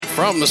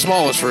From the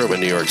smallest room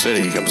in New York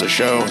City comes a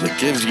show that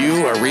gives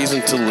you a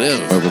reason to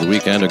live. Over the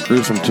weekend, a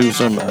gruesome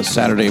twosome.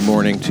 Saturday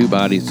morning, 2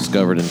 bodies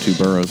discovered in 2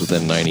 boroughs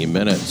within 90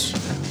 minutes.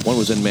 One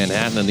was in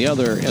Manhattan and the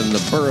other in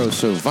the borough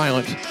so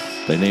violent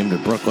they named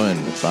it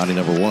Brooklyn. Body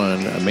number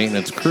 1, a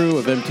maintenance crew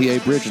of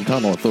MTA Bridge and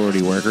Tunnel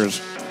Authority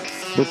workers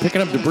were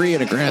picking up debris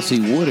in a grassy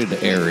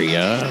wooded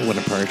area when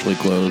a partially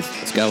clothed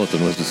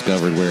skeleton was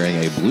discovered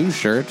wearing a blue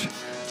shirt,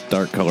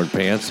 dark-colored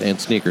pants, and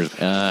sneakers.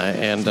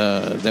 And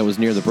that was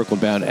near the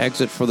Brooklyn-bound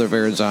exit for the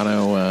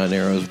Verrazano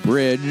Narrows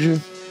Bridge.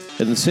 And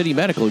the city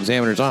medical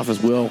examiner's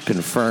office will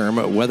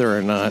confirm whether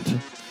or not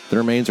the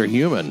remains are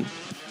human.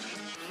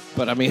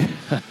 But, I mean,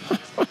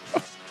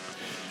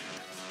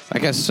 I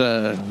guess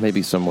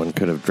maybe someone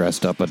could have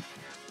dressed up a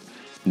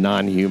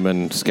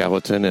non-human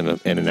skeleton in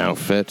an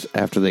outfit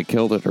after they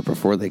killed it or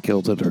before they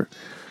killed it. Or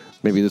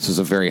maybe this is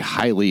a very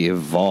highly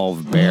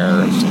evolved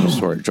bear of some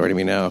sort. Joining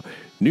me now,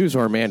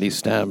 Newsor Mandy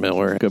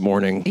Stabmiller. Good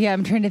morning. Yeah,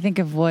 I'm trying to think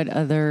of what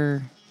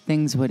other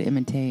things would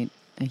imitate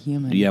a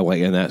human. Yeah,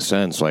 like in that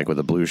sense, like with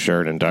a blue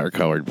shirt and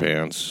dark-colored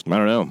pants. I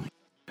don't know.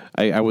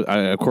 I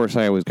of course,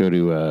 I always go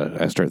to,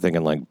 I start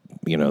thinking like,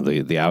 you know,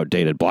 the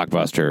outdated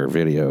Blockbuster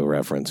video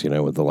reference, you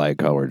know, with the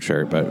light-colored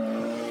shirt.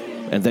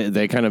 And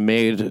they kind of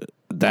made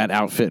that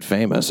outfit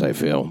famous, I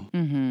feel.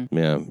 Mm-hmm.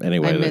 Yeah,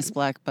 anyway. I miss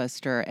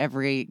Blockbuster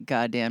every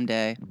goddamn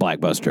day.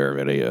 Blockbuster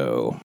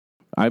video.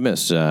 I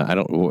miss,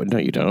 no,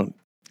 you don't.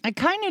 I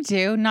kind of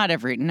do. Not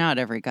every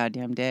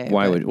goddamn day.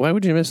 Why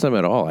would you miss them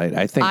at all?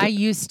 I think I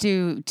used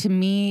to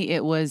me,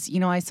 it was,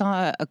 you know, I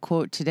saw a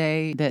quote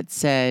today that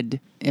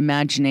said,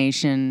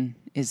 imagination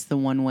is the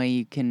one way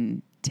you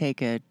can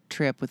take a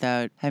trip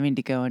without having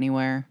to go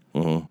anywhere.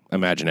 Mm-hmm.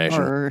 Imagination.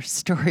 Or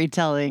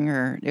storytelling,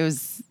 or it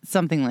was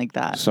something like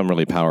that. Some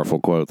really powerful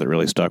quote that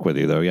really stuck with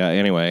you, though. Yeah,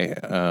 anyway.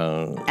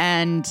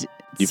 And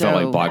you felt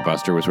like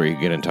Blockbuster was where you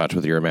could get in touch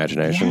with your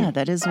imagination? Yeah,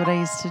 that is what I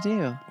used to do.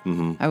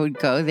 Mm-hmm. I would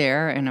go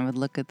there and I would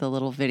look at the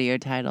little video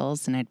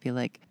titles and I'd be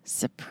like,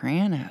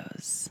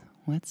 Sopranos,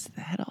 what's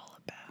that all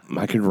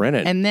about? I could rent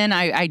it. And then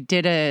I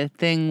did a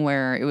thing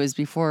where it was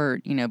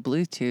before, you know,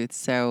 Bluetooth,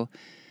 so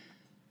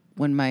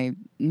when my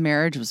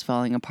marriage was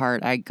falling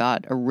apart, I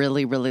got a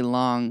really, really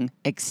long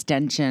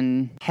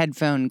extension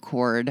headphone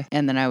cord,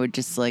 and then I would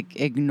just like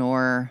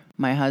ignore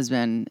my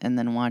husband and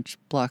then watch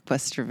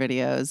Blockbuster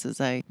videos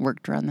as I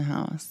worked around the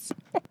house.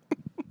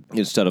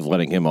 Instead of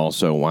letting him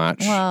also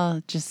watch?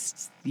 Well,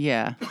 just,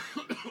 yeah.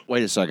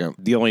 Wait a second.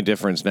 The only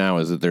difference now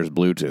is that there's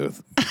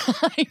Bluetooth.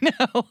 I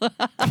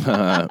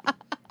know.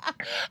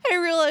 I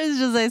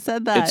realized as I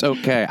said that. It's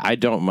okay. I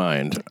don't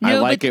mind. I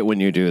like it when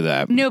you do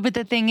that. No, but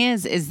the thing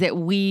is that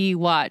we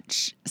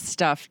watch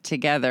stuff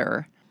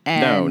together.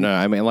 And no.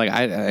 I mean, like,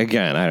 I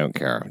don't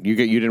care. You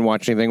didn't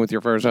watch anything with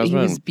your first husband?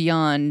 He was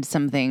beyond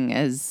something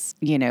as,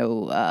 you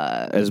know...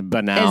 as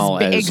banal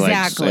as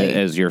exactly. Like,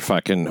 as your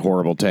fucking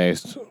horrible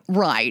taste.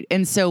 Right.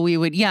 And so we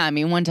would... Yeah, I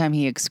mean, one time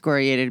he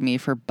excoriated me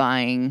for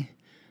buying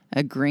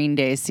a Green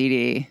Day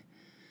CD.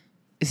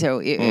 So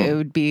it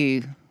would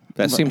be...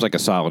 That seems like a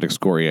solid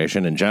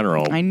excoriation in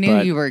general. I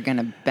knew you were going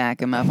to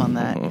back him up on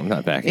that. I'm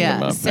not backing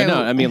him up. So,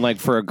 no, I mean, like,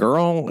 for a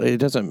girl, it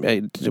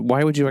doesn't...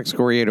 why would you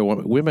excoriate a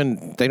woman?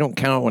 Women, they don't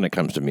count when it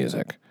comes to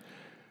music.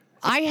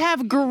 I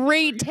have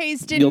great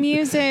taste in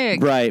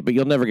music. Right, but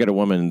you'll never get a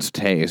woman's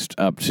taste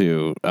up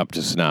to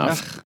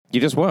snuff. Ugh. You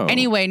just won't.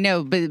 Anyway,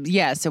 no, but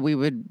yeah, so we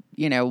would,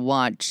 you know,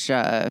 watch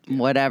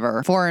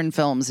whatever, foreign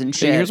films and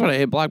shit. And here's what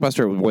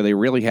Blockbuster, where they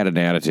really had an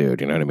attitude,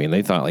 you know what I mean?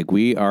 They thought, like,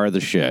 we are the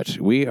shit.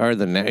 We are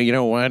you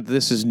know what?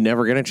 This is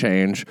never going to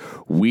change.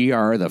 We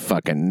are the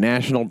fucking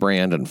national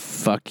brand, and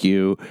fuck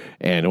you.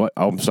 And what?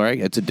 Oh, I'm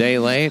sorry, it's a day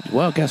late?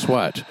 Well, guess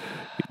what?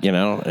 You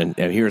know, and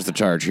here's the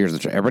charge.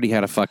 Everybody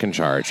had a fucking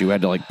charge. You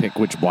had to, like, pick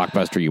which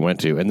Blockbuster you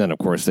went to. And then, of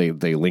course, they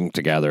link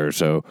together.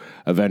 So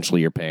eventually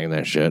you're paying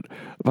that shit.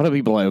 A lot of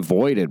people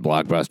avoided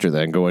Blockbuster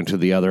then, going to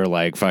the other,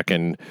 like,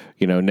 fucking,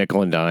 you know,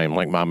 nickel and dime,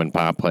 like, mom and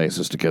pop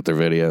places to get their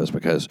videos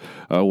because,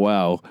 oh,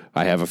 well,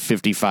 I have a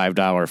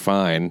 $55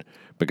 fine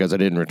because I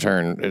didn't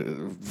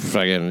return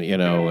fucking, you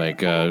know, like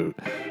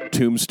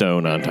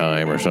Tombstone on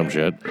time or some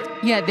shit.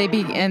 Yeah,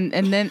 and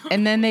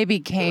then they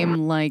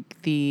became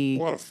like the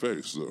what a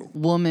face, though.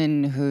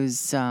 Woman whose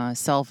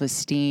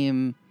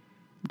self-esteem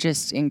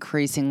just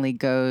increasingly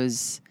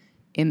goes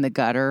in the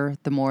gutter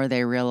the more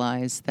they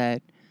realize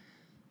that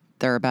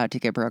they're about to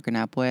get broken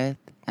up with.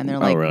 And they're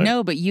like, really?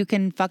 No, but you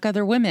can fuck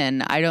other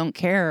women. I don't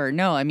care.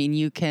 No, I mean,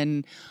 you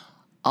can...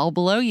 I'll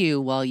blow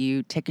you while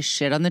you take a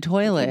shit on the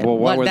toilet.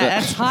 Well,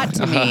 that's hot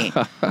to me,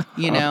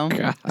 you know?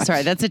 Oh,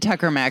 sorry, that's a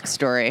Tucker Max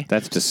story.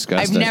 That's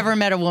disgusting. I've never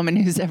met a woman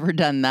who's ever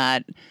done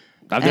that.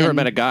 I've never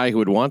met a guy who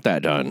would want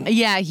that done.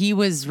 Yeah, he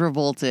was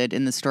revolted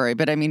in the story.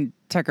 But, I mean,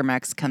 Tucker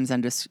Max comes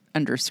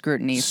under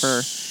scrutiny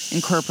for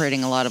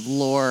incorporating a lot of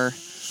lore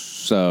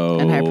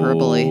and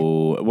hyperbole.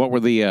 What were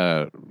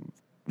the,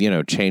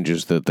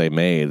 changes that they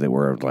made that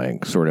were,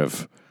 like, sort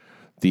of...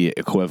 the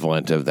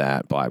equivalent of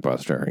that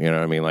Blockbuster. You know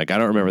what I mean? Like, I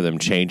don't remember them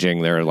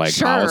changing their, like,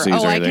 policies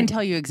or anything. I can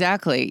tell you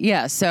exactly.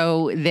 Yeah,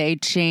 so they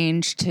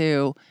changed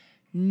to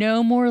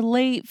no more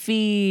late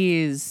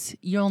fees.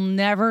 You'll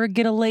never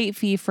get a late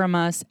fee from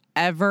us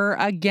ever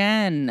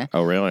again.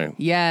 Oh, really?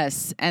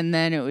 Yes. And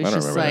then it was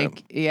just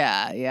like,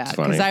 yeah.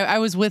 Because I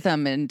was with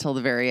them until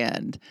the very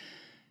end.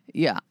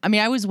 Yeah. I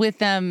mean, I was with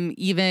them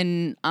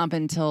even up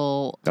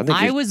until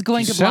I was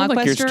going to Blockbuster. You sound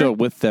like you're still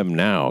with them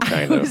now,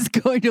 kind of. I was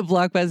going to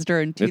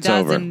Blockbuster in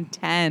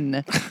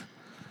 2010.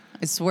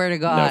 I swear to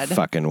God. No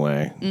fucking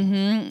way.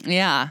 Mm-hmm.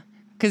 Yeah.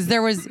 Because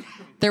there was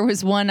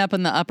one up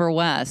in the Upper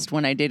West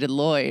when I dated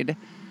Lloyd.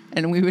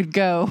 And we would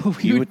go.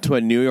 You went to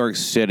a New York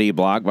City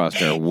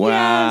Blockbuster.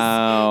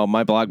 Wow. Yes.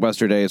 My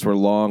Blockbuster days were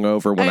long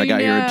over when I got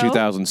here in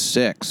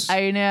 2006.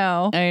 I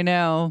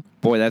know.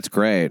 Boy, that's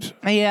great.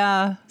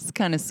 Yeah, it's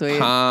kind of sweet.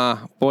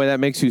 Boy,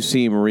 that makes you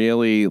seem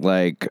really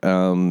like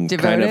kind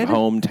of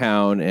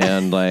hometown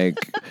and like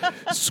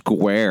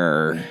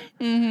square.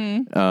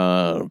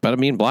 Mm-hmm. But I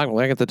mean,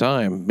 like at the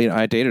time, I mean,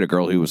 I dated a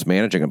girl who was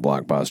managing a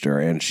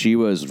Blockbuster, and she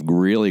was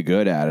really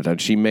good at it, and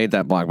she made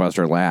that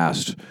Blockbuster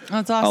last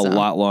That's awesome. a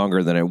lot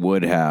longer than it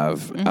would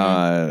have.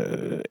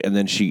 Mm-hmm. And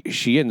then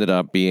she ended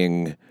up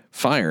being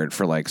fired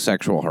for like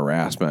sexual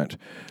harassment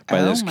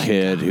by this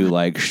kid who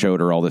like showed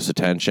her all this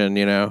attention,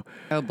 you know?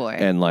 Oh boy.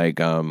 And like,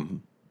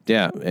 and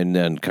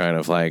then kind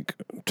of like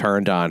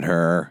turned on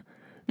her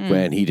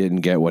when he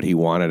didn't get what he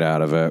wanted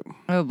out of it.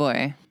 Oh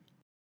boy.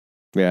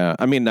 Yeah.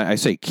 I mean, I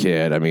say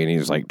kid, I mean,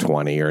 he's like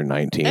 20 or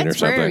 19 That's or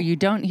something. Rare. You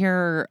don't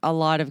hear a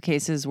lot of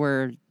cases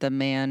where the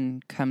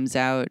man comes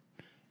out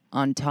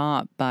on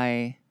top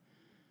by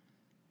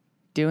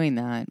doing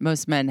that.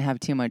 Most men have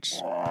too much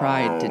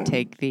pride to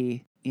take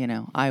the,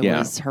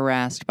 was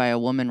harassed by a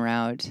woman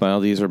route. Well,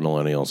 these are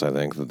millennials, I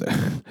think.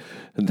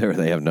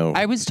 They have no...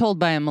 I was told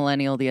by a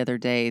millennial the other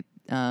day...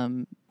 they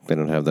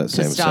don't have that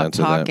same sense of that.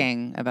 Stop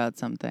talking about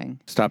something.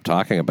 Stop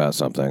talking about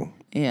something?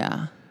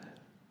 Yeah.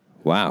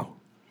 Wow.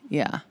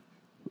 Yeah.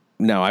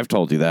 Now, I've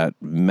told you that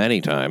many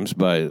times,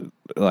 but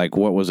like,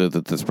 what was it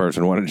that this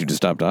person wanted you to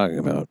stop talking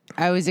about?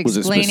 I was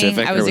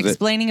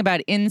explaining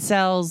about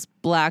incels,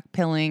 black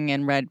pilling,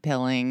 and red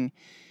pilling,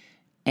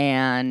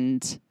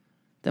 and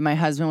that my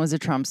husband was a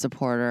Trump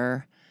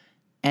supporter.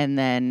 And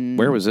then...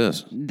 Where was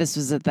this? This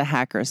was at the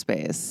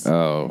Hackerspace.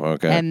 Oh,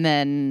 okay. And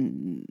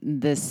then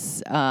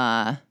this...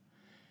 and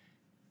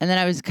then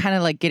I was kind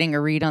of like getting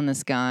a read on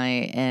this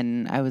guy,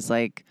 and I was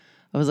like,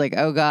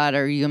 oh God,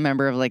 are you a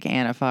member of like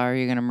Antifa? Are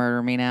you going to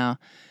murder me now?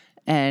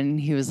 And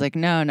he was like,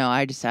 no,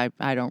 I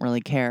don't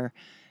really care.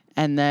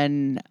 And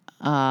then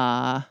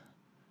I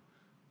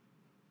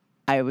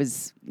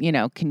was,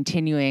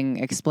 continuing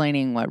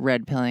explaining what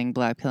red pilling,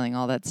 black pilling,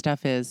 all that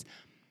stuff is.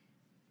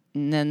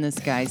 And then this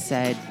guy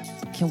said,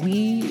 can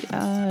we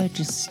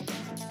just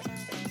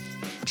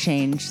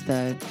change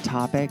the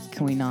topic?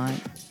 Can we not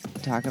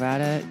talk about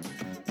it?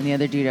 And the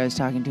other dude I was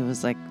talking to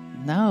was like,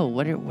 no,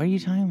 what are you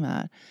talking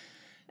about?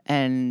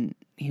 And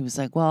he was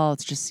like, well,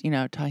 it's just,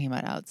 talking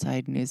about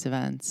outside news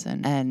events.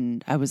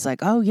 And I was like,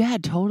 oh, yeah,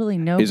 totally,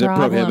 no problem. Is it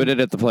prohibited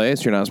at the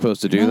place? You're not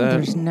supposed to do that?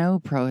 There's no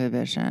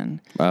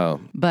prohibition.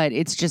 Oh. But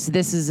it's just,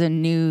 this is a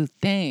new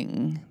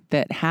thing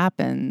that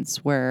happens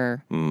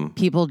where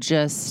people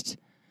just...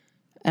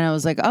 And I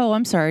was like, oh,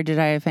 I'm sorry, did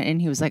I offend? And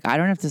he was like, I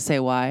don't have to say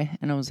why.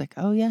 And I was like,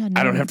 oh, yeah,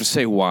 no. I don't have to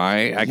say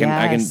why. I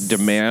can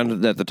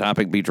demand that the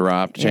topic be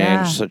dropped,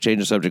 change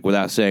the subject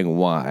without saying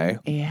why.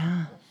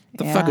 Yeah.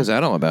 The fuck is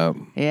that all about?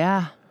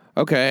 Yeah.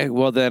 Okay,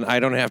 well then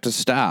I don't have to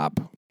stop.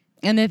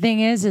 And the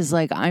thing is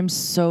like I'm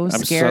so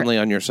scared. I'm suddenly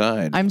on your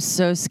side. I'm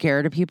so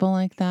scared of people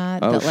like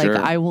that. Oh, that like sure.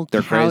 I will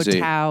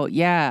kowtow.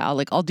 Yeah,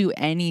 I'll do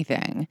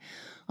anything.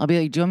 I'll be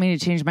like, do you want me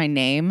to change my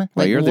name?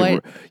 Like,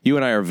 you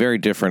and I are very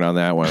different on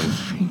that one.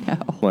 I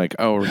know. Like,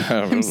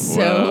 I'm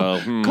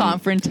so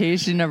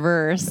confrontation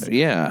averse.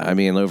 Yeah, I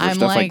mean, over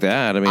stuff like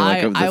that. I mean,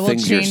 like the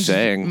things you're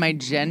saying. My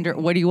gender.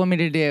 What do you want me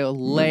to do?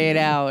 Lay it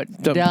out.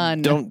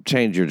 Done. Don't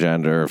change your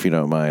gender if you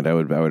don't mind. I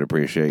would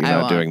appreciate you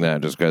not doing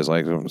that just because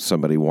like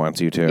somebody wants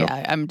you to.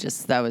 Yeah,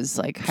 that was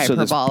like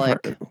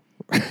hyperbolic.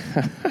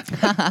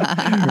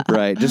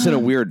 Right, just in a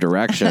weird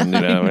direction,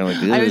 I mean, like,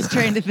 I was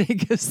trying to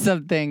think of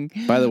something.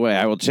 By the way,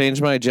 I will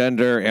change my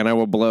gender and I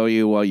will blow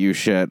you while you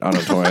shit on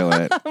a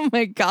toilet. Oh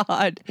my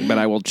God. But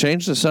I will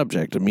change the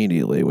subject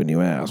immediately when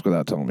you ask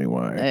without telling me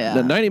why. Yeah.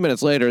 Then 90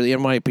 minutes later, the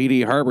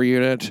NYPD Harbor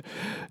Unit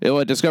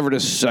discovered a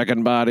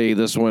second body,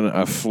 this one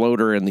a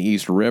floater in the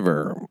East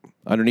River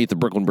underneath the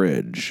Brooklyn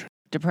Bridge.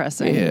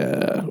 Depressing.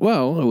 Yeah.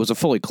 Well, it was a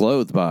fully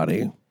clothed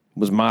body.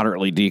 Was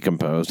moderately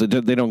decomposed.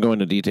 They don't go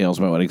into details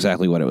about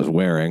exactly what it was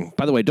wearing.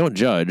 By the way, don't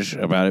judge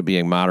about it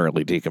being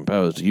moderately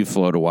decomposed. You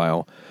float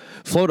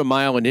a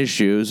mile in his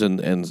shoes,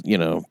 and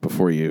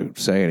before you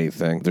say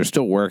anything, they're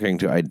still working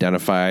to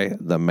identify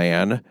the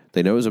man.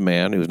 They know it was a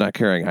man who was not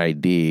carrying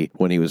ID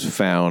when he was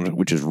found,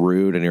 which is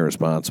rude and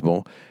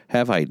irresponsible.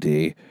 Have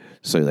ID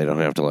so they don't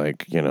have to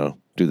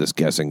do this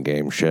guessing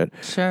game shit.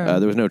 Sure.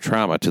 There was no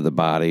trauma to the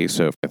body,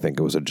 so I think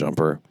it was a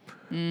jumper.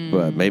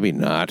 But maybe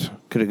not.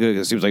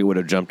 It seems like it would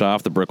have jumped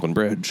off the Brooklyn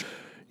Bridge.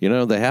 You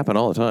know, they happen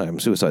all the time.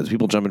 Suicides.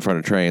 People jump in front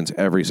of trains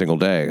every single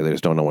day. They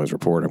just don't always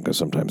report them because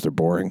sometimes they're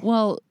boring.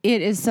 Well,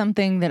 it is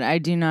something that I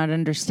do not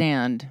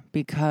understand,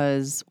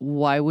 because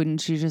why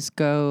wouldn't you just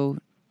go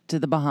to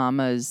the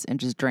Bahamas and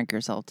just drink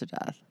yourself to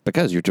death?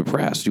 Because you're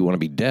depressed. You want to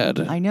be dead.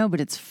 I know, but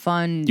it's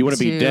fun. You want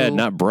to be dead,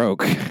 not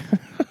broke.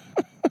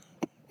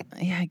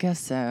 Yeah, I guess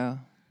so.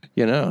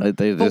 You know,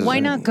 but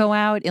why not go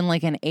out in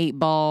like an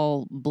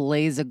 8-ball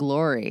blaze of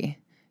glory?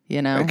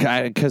 You know,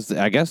 because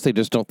I guess they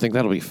just don't think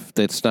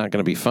that's not going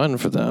to be fun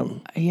for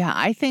them. Yeah,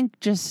 I think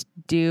just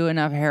do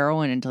enough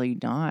heroin until you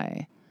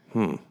die.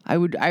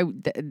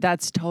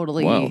 That's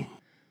totally. Wow.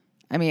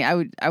 I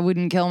mean, I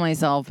wouldn't kill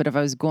myself, but if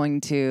I was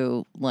going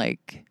to,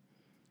 like,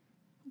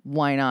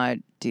 why not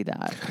do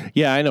that?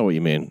 Yeah, I know what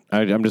you mean.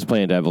 I'm just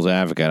playing devil's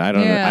advocate. I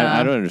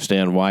don't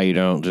understand why you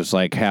don't just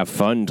like have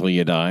fun until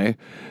you die.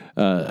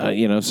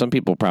 You know, some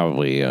people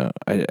probably,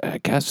 I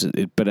guess,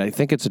 but I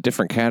think it's a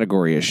different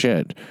category of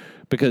shit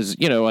because,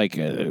 you know, like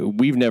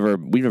we've never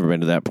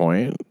been to that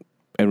point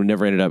and we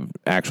never ended up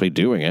actually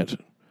doing it.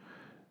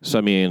 So,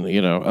 I mean,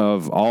 you know,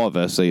 of all of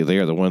us, they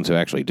are the ones who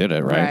actually did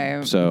it,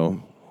 right?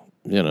 So,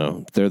 you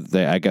know,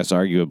 they I guess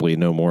arguably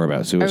know more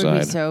about suicide. I would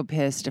be so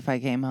pissed if I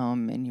came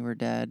home and you were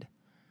dead.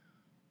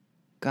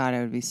 God,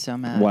 I would be so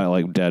mad. Why,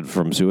 like dead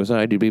from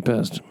suicide? You'd be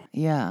pissed?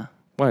 Yeah.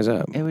 Why is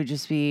that? It would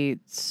just be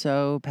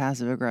so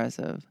passive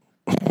aggressive.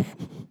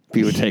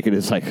 You would take it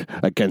as like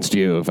against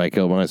you if I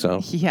kill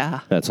myself.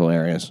 Yeah. That's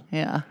hilarious.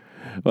 Yeah.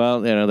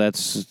 Well, you know,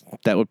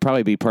 that would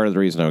probably be part of the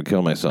reason I would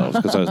kill myself,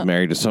 because I was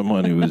married to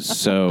someone who was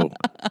so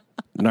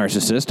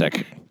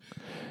narcissistic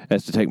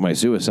as to take my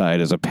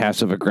suicide as a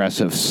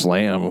passive-aggressive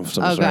slam of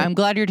some sort. I'm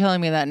glad you're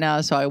telling me that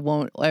now, so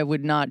I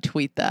would not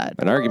tweet that.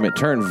 An argument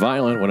turned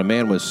violent when a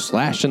man was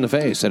slashed in the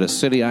face at a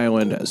City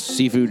Island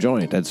seafood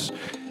joint. That's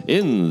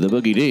in the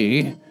Boogie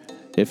D.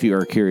 If you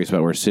are curious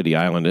about where City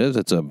Island is,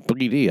 it's a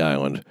Boogie D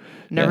Island.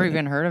 Never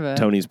even heard of it.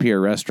 Tony's Pier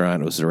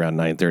Restaurant. It was around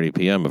 9:30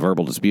 p.m. A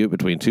verbal dispute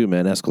between two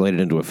men escalated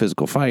into a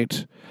physical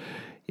fight.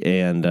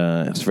 And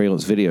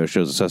surveillance video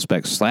shows the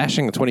suspect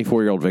slashing a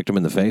 24-year-old victim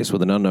in the face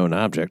with an unknown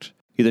object.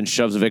 He then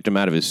shoves the victim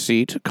out of his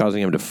seat,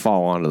 causing him to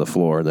fall onto the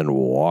floor, then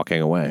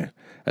walking away.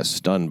 As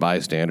stunned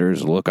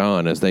bystanders look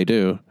on as they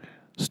do.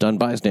 Stunned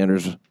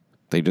bystanders,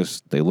 they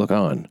look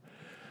on.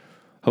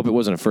 Hope it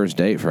wasn't a first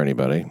date for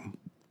anybody.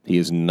 He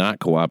is not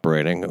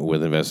cooperating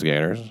with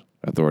investigators.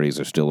 Authorities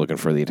are still looking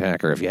for the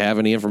attacker. If you have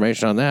any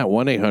information on that,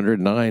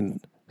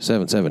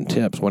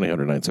 1-800-977-TIPS,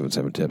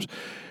 1-800-977-TIPS.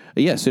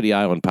 Yeah, City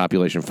Island,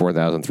 population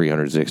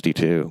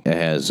 4,362. It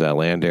has a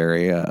land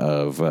area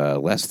of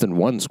less than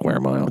 1 square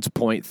mile. It's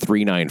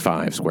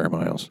 0.395 square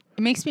miles.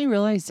 It makes me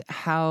realize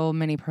how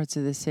many parts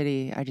of the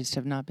city I just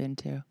have not been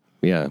to.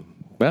 Yeah.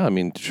 Well, I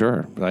mean,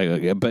 sure.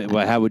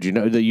 But how would you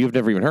know? You've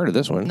never even heard of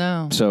this one.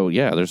 No. So,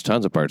 yeah, there's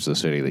tons of parts of the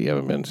city that you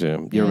haven't been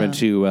to. You ever been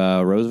to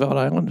Roosevelt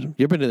Island?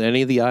 You ever been to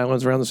any of the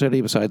islands around the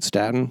city besides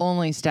Staten?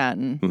 Only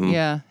Staten,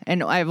 yeah.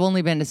 And I've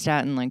only been to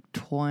Staten like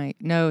 3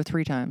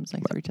 times,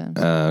 like 3 times.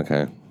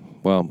 Okay.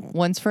 Well,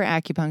 once for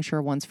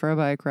acupuncture, once for a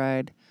bike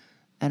ride,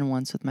 and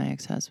once with my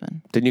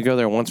ex-husband. Didn't you go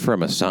there once for a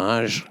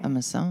massage? A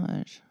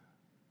massage?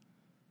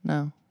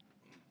 No.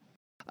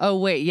 Oh,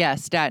 wait, yeah,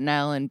 Staten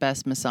Island,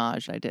 best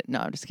massage. I did. No,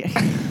 I'm just kidding.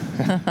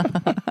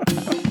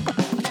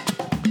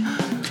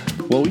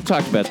 Well, we've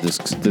talked about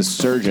this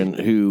surgeon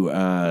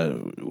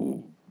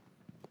who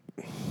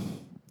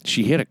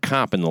she hit a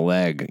cop in the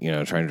leg, you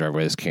know, trying to drive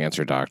away this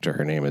cancer doctor.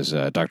 Her name is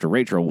Dr.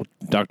 Rachel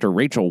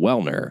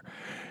Wellner.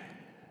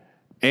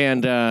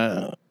 And,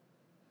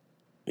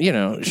 you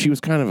know, she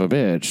was kind of a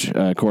bitch,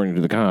 according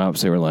to the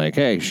cops. They were like,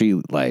 hey, she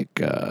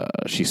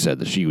said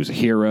that she was a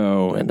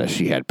hero and that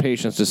she had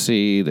patients to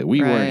see, that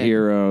we weren't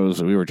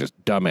heroes. We were just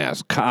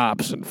dumbass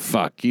cops and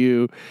fuck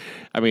you.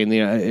 I mean,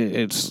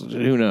 it's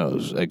who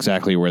knows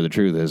exactly where the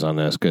truth is on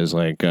this, because,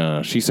 like,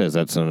 she says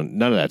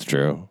none of that's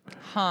true.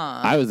 Huh.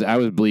 I was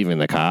believing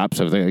the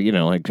cops. I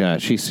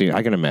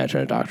can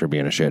imagine a doctor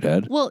being a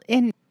shithead. Well,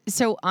 and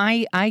so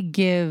I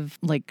give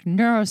like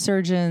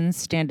neurosurgeons,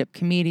 stand-up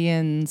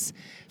comedians,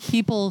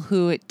 people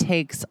who it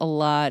takes a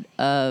lot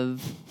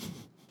of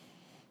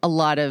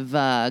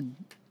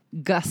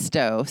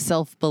gusto,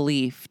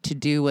 self-belief to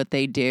do what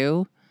they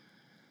do.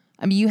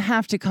 I mean, you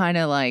have to kind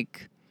of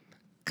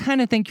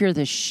think you're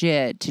the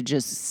shit to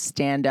just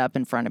stand up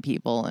in front of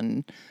people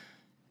and,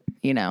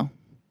 you know.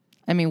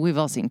 I mean, we've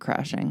all seen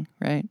Crashing,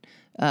 right?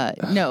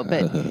 No,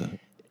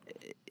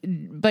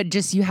 but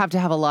just you have to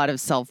have a lot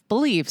of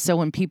self-belief. So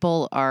when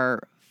people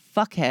are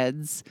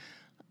fuckheads,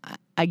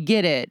 I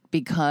get it,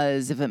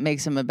 because if it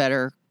makes them a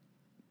better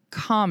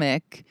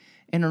comic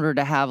in order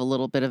to have a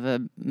little bit of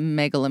a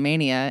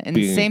megalomania, and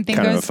being same thing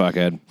kind goes of a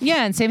fuckhead.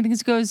 Yeah, and same thing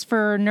goes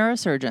for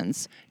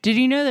neurosurgeons. Did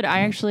you know that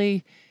I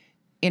actually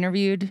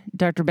interviewed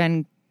Dr.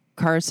 Ben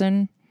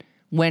Carson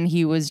when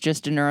he was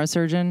just a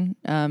neurosurgeon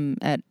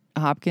at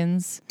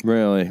Hopkins?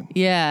 Really?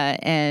 Yeah,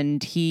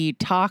 and he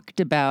talked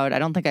about, I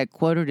don't think I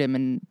quoted him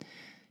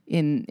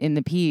in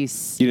the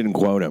piece. You didn't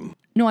quote him?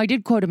 No, I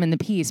did quote him in the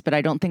piece, but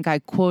I don't think I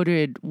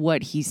quoted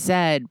what he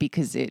said,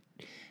 because it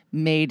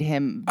made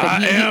him.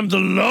 I am the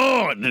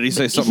Lord. Did he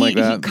say something like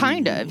that?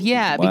 Kind of,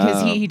 yeah, Wow.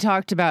 because he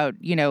talked about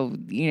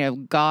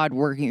God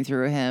working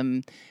through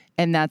him,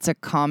 and that's a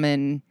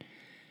common.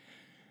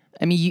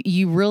 I mean,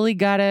 you really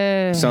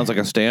gotta. Sounds like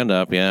a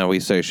stand-up. Yeah, we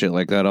say shit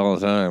like that all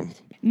the time.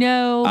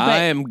 No, but I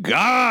am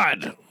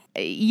God.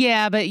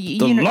 yeah, but The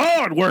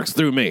Lord works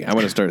through me. I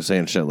want to start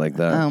saying shit like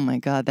that. Oh my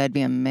God, that'd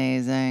be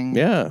amazing.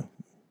 Yeah,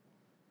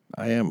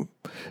 I am.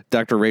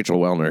 Dr. Rachel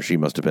Wellner, she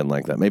must have been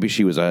like that. Maybe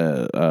she was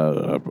I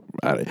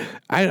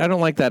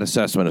don't like that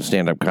assessment of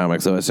stand-up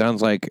comics, though. It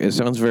sounds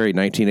very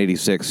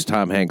 1986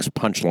 Tom Hanks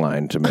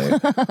punchline to me.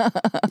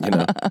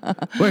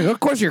 Wait, of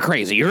course you're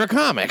crazy. You're a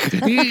comic.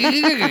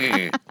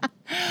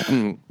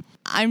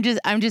 I'm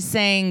just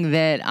saying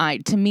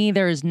that to me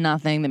there is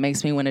nothing that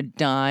makes me want to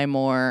die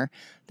more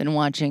than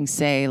watching,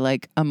 say,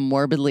 like a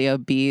morbidly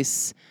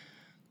obese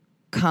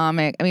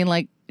comic. I mean,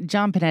 like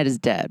John Panette is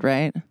dead,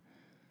 right?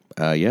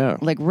 Yeah.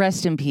 Like,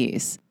 rest in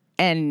peace.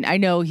 And I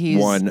know he's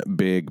one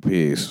big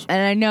piece.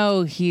 And I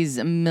know he's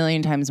a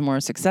million times more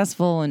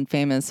successful and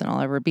famous than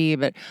I'll ever be.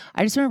 But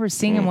I just remember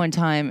seeing him one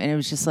time, and it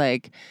was just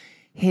like,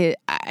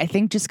 I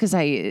think just because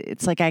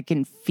it's like I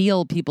can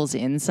feel people's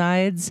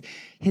insides.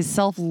 His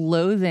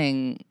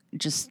self-loathing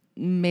just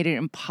made it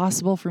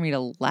impossible for me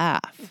to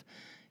laugh,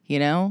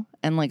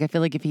 And like, I feel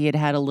like if he had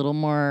had a little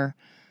more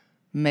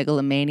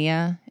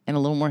megalomania and a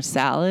little more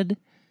salad,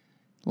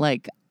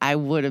 like, I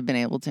would have been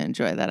able to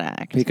enjoy that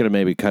act. He could have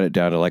maybe cut it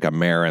down to like a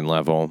Marin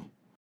level.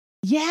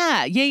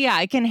 Yeah.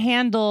 I can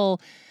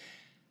handle.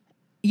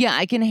 Yeah,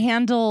 I can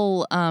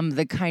handle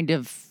the kind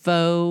of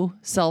faux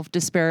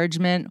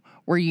self-disparagement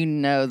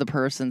where the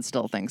person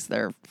still thinks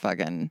they're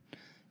fucking,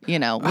 where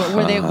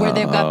they've got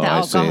the alcohol.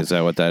 I see. Is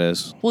that what that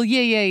is? Well,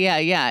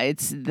 yeah.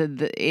 It's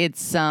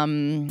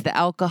the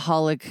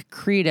alcoholic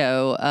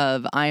credo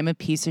of I'm a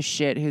piece of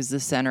shit who's the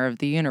center of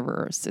the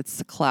universe. It's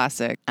the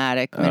classic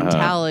addict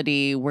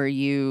mentality where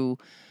you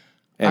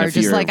are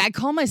just like, I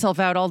call myself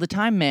out all the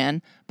time,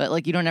 man. But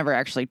like, you don't ever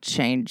actually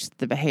change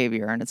the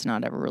behavior, and it's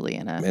not ever really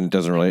in it. And it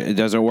doesn't work. It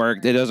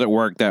doesn't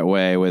work that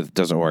way with.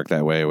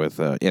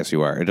 Yes,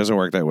 you are. It doesn't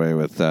work that way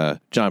with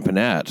John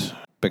Panette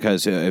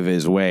because of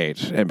his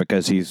weight and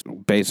because he's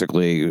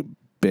basically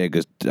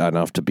big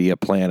enough to be a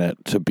planet,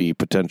 to be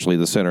potentially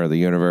the center of the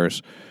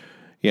universe.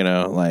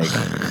 Like.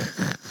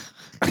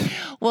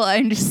 Well,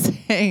 I'm just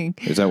saying.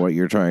 Is that what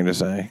you're trying to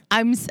say?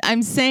 I'm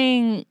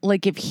saying,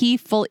 like, if he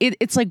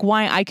it's like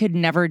why I could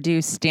never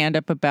do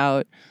stand-up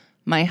about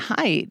my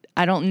height.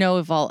 I don't know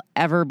if I'll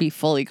ever be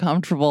fully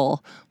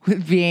comfortable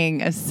with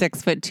being a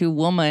 6'2"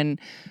 woman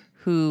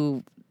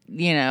who,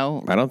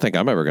 I don't think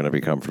I'm ever going to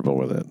be comfortable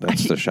with it.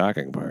 That's the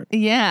shocking part.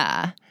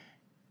 Yeah.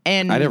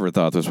 And I never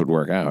thought this would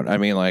work out. I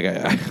mean, like,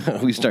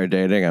 we started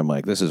dating. I'm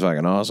like, this is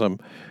fucking awesome.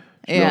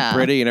 Real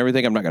pretty and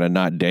everything. I'm not going to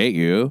not date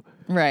you.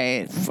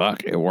 Right.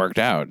 Fuck, it worked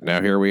out.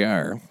 Now here we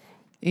are.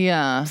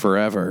 Yeah.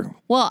 Forever.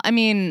 Well, I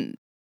mean,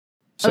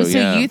 so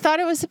you thought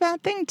it was a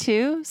bad thing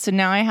too? So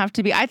now I have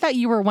to be. I thought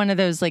you were one of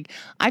those, like,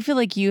 I feel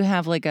like you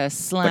have like a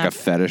slap. Like a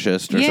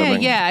fetishist or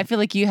something? Yeah. I feel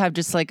like you have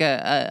just like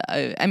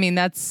I mean,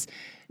 that's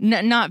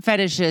not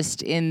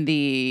fetishist in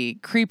the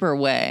creeper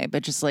way,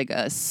 but just like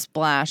a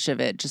splash of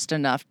it, just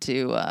enough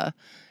to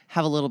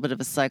have a little bit of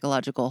a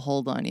psychological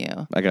hold on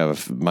you. I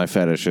got my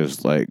fetish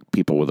is like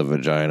people with a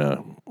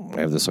vagina. I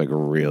have this like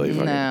really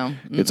fucking. No,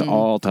 it's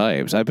all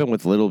types. I've been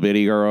with little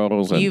bitty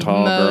girls and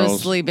tall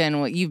girls.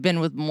 You've been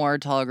with more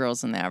tall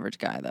girls than the average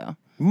guy, though.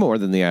 More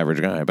than the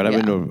average guy, but I've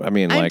been to. I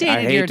mean, like,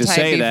 I hate to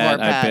say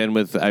that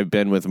I've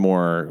been with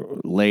more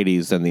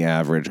ladies than the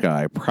average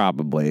guy.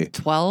 Probably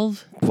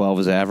 12. 12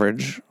 is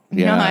average.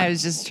 Yeah. No, I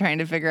was just trying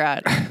to figure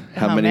out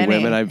how many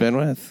women I've been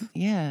with.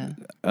 Yeah.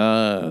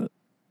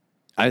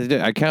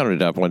 I counted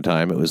it up one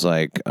time. It was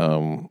like, I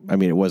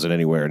mean, it wasn't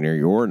anywhere near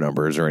your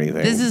numbers or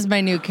anything. This is my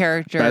new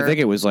character. But I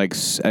think it was like,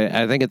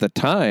 I think at the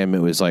time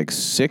it was like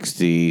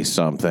 60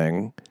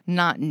 something.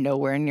 Not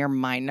nowhere near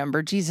my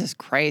number. Jesus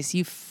Christ,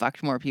 you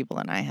fucked more people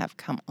than I have.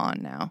 Come on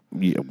now.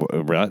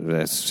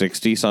 Yeah,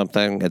 60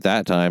 something at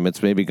that time.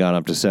 It's maybe gone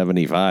up to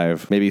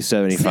 75, maybe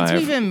 75. Since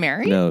we've been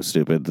married? No,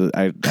 stupid.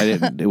 I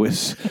didn't. It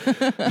was.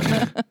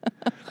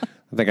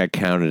 I think I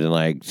counted in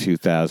like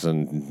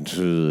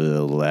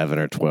 2011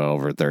 or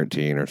 12 or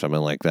 13 or something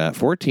like that.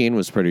 14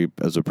 was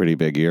a pretty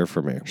big year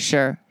for me.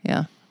 Sure,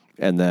 yeah.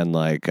 And then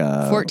like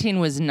 14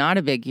 was not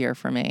a big year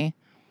for me.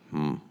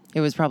 It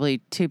was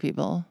probably 2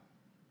 people.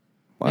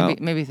 Wow.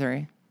 Maybe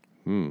 3.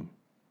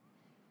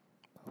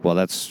 Well,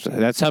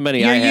 that's how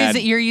many I had.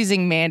 You're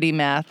using Mandy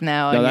math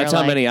now. No, that's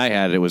how many I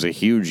had. It was a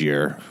huge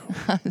year.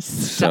 Stop.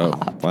 So,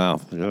 wow.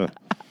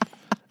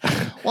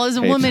 Well, as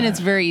a woman,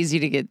 it's very easy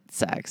to get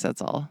sex.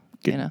 That's all.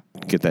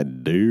 Get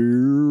that dirt.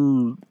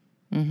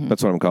 Mm-hmm.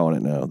 That's what I'm calling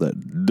it now.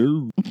 That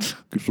dirt.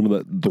 Get some of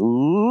that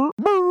dirt.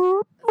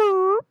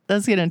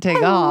 That's gonna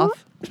take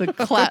off.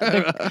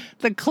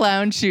 The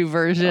clown shoe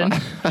version.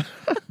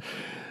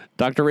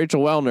 Dr.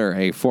 Rachel Wellner,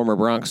 a former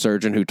Bronx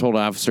surgeon who told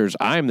officers,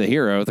 "I'm the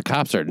hero, the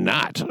cops are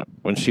not,"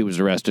 when she was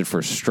arrested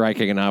for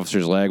striking an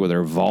officer's leg with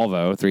her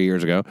Volvo 3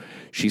 years ago.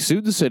 She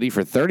sued the city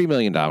for $30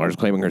 million,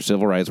 claiming her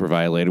civil rights were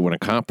violated when a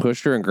cop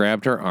pushed her and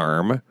grabbed her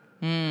arm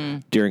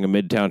during a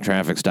Midtown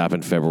traffic stop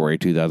in February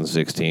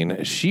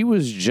 2016. She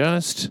was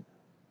just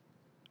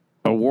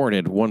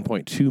awarded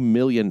 $1.2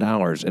 million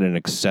in an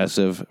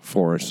excessive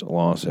force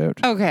lawsuit.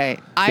 Okay,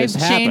 I've This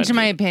changed happened.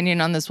 my opinion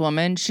on this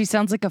woman. She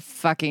sounds like a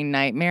fucking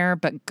nightmare,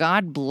 but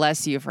God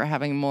bless you for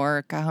having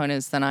more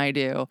cojones than I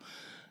do,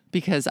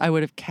 because I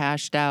would have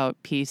cashed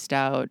out, pieced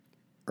out,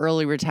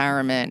 early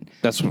retirement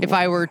if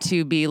I were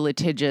to be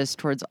litigious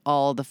towards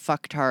all the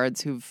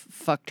fucktards who've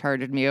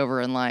fucktarded me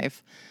over in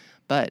life.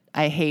 But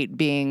I hate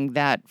being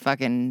that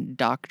fucking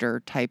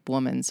doctor type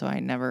woman, so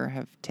I never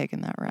have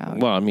taken that route.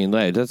 Well, I mean,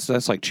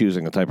 that's like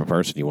choosing the type of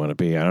person you want to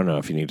be. I don't know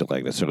if you need to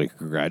like necessarily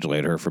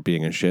congratulate her for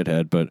being a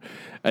shithead, but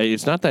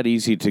it's not that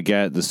easy to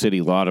get the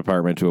city law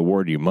department to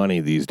award you money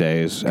these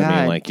days. I mean,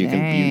 God like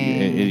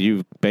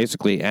you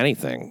basically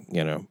anything,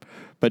 you know.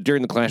 But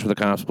during the clash with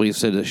the cops, police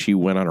said that she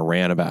went on a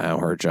rant about how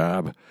her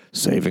job,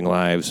 saving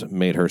lives,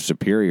 made her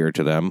superior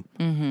to them.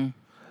 Mm-hmm.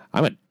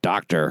 I'm a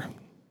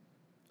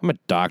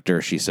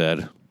doctor, she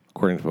said,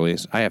 according to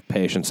police. I have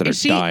patients that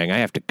are dying. I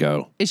have to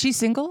go. Is she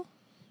single?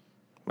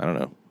 I don't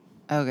know.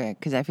 Okay,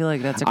 because I feel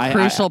like that's a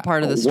crucial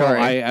part of the story.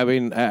 Well, I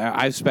mean,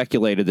 I've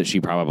speculated that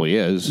she probably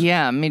is.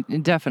 Yeah, I mean,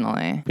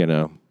 definitely. You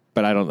know,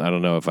 but I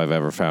don't know if I've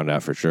ever found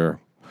out for sure.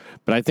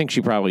 But I think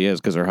she probably is,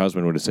 because her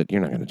husband would have said,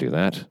 "You're not going to do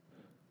that.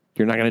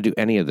 You're not going to do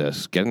any of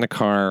this. Get in the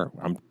car.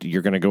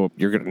 You're going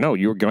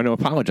to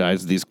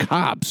apologize to these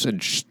cops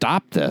and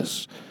stop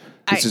this.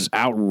 This is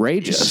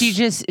outrageous." She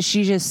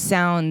just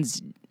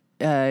sounds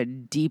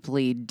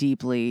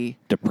deeply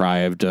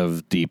deprived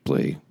of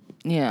deeply.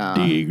 Yeah.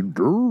 She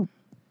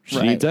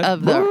Right. needs that.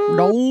 Of the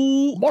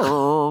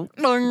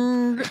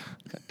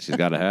She's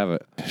got to have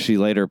it. She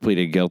later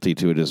pleaded guilty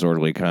to a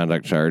disorderly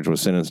conduct charge,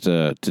 was sentenced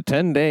to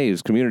 10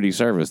 days community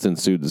service, then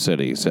sued the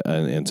city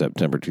in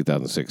September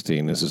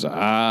 2016. This is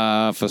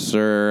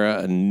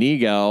Officer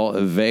Nigel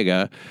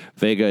Vega.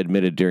 Vega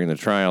admitted during the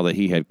trial that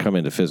he had come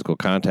into physical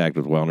contact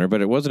with Wellner,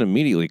 but it wasn't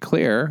immediately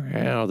clear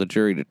how the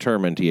jury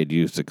determined he had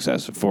used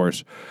excessive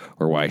force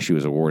or why she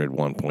was awarded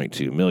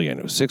 $1.2 million.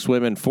 It was 6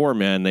 women, 4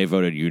 men. They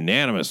voted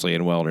unanimously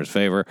in Wellner's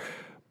favor,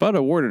 but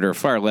awarded her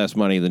far less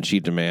money than she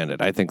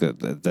demanded. I think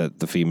that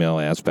the female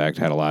aspect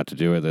had a lot to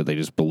do with it. They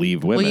just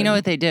believed women. Well, you know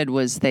what they did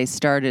was they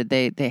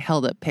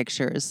held up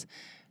pictures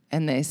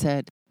and they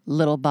said,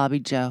 "Little Bobby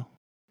Joe,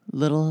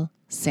 little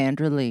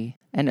Sandra Lee."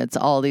 And it's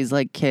all these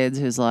like kids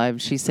whose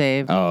lives she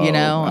saved, and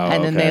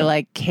then they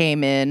like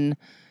came in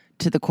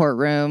to the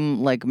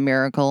courtroom like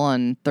Miracle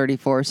on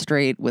 34th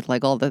Street with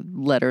like all the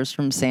letters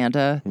from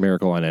Santa.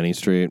 Miracle on Any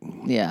Street.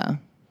 Yeah.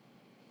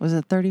 Was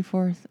it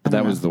 34th?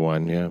 That was the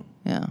one, yeah.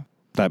 Yeah.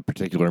 That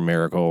particular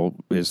Miracle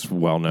is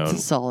well known. It's a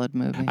solid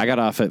movie. I got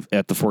off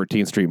at the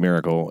 14th Street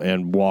Miracle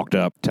and walked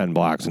up 10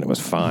 blocks and it was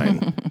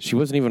fine. She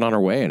wasn't even on her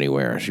way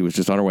anywhere. She was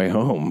just on her way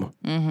home.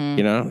 Mm-hmm.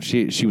 You know,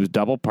 she was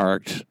double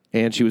parked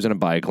and she was in a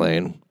bike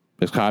lane.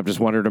 This cop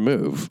just wanted her to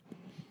move.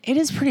 It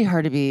is pretty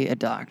hard to be a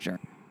doctor.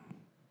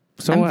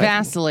 So I'm what?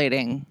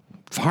 vacillating.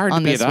 It's hard on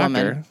to be a this doctor.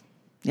 woman.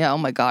 Yeah, oh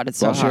my God, it's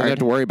so Well, she doesn't hard. have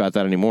to worry about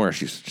that anymore.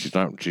 She's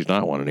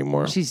not one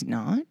anymore. She's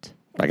not?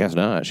 I guess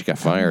not. She got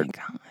fired.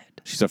 Oh my God.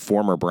 She's a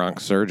former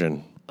Bronx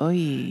surgeon.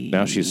 Oy.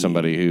 Now she's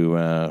somebody who,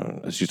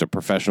 she's a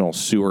professional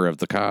suer of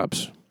the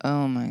cops.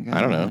 Oh my God.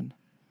 I don't know.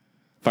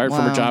 Fired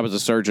from her job as a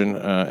surgeon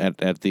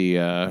at the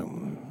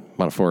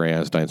Montefiore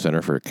Einstein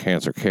Center for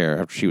Cancer Care.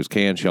 After she was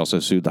canned, she also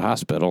sued the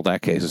hospital.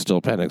 That case is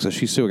still pending, so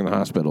she's suing the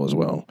hospital as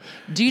well.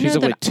 She's a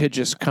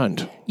litigious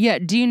cunt. Yeah,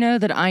 do you know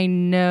that I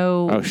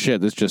know... Oh,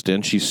 shit, this just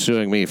in. She's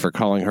suing me for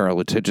calling her a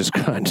litigious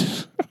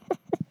cunt.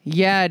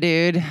 Yeah,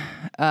 dude.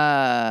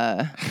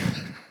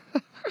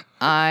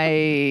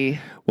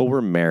 Well,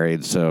 we're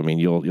married, so, I mean,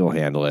 you'll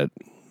handle it.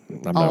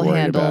 I'll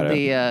handle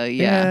the,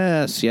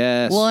 Yes.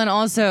 Well, and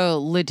also,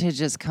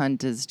 litigious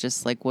cunt is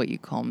just like what you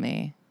call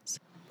me.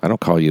 I don't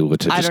call you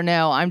litigious. I don't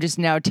know. I'm just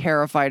now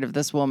terrified of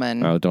this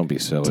woman. Oh, don't be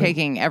silly.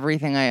 Taking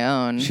everything I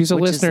own. She's a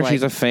listener.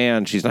 She's a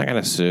fan. She's not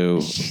going to sue.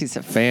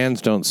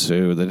 Fans don't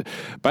sue.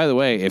 By the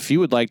way, if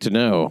you would like to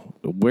know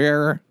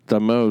where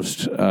the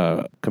most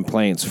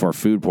complaints for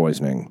food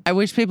poisoning. I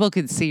wish people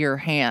could see your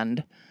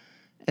hand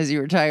as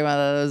you were talking about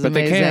that. That was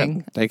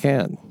amazing. They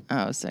can.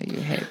 Oh, so you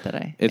hate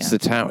that It's the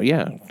town.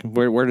 Yeah.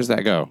 Where does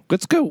that go?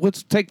 Let's go.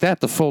 Let's take that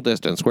the full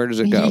distance. Where does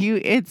it go?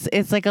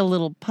 It's like a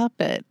little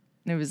puppet.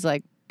 It was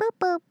like burp,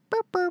 burp,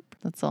 burp, burp.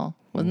 That's all.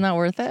 Wasn't that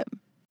worth it?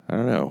 I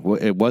don't know.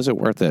 It wasn't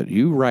worth it.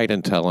 You write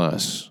and tell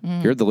us.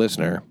 You're the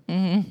listener.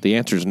 Mm-hmm. The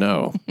answer is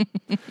no.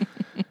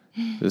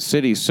 The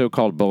city's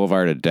so-called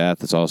Boulevard of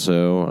Death is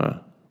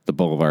also the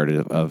Boulevard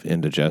of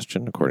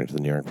Indigestion, according to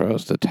the New York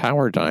Post. The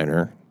Tower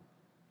Diner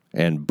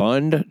and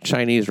Bund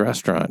Chinese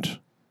Restaurant.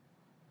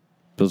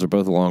 Those are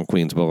both along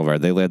Queens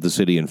Boulevard. They led the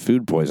city in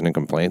food poisoning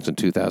complaints in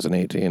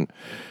 2018.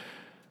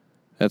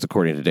 That's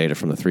according to data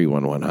from the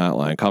 311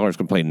 hotline. Callers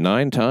complained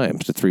 9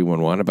 times to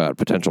 311 about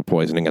potential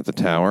poisoning at the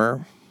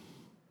Tower.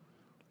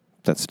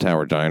 That's the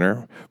Tower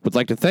Diner. Would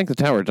like to thank the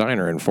Tower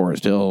Diner in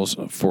Forest Hills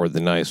for the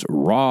nice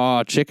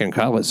raw chicken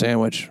cutlet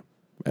sandwich.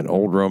 And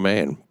Old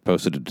Romaine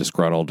posted a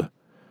disgruntled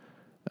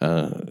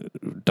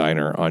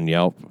diner on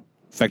Yelp.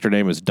 Vector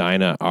name is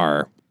Dinah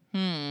R.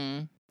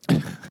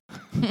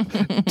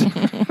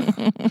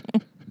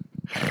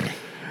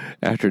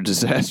 After a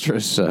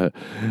disastrous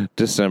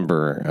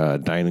December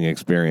dining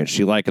experience,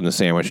 she likened the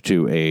sandwich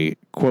to a,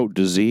 quote,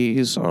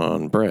 disease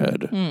on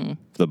bread.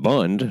 The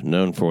Bund,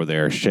 known for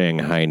their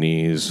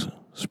Shanghainese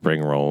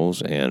spring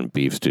rolls and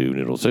beef stew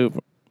noodle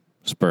soup,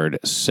 spurred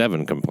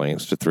 7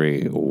 complaints to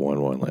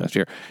 311 last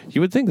year.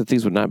 You would think that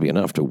these would not be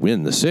enough to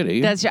win the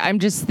city. I'm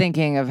just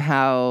thinking of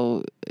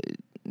how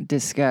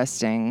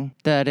disgusting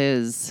that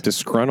is.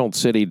 Disgruntled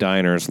city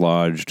diners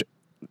lodged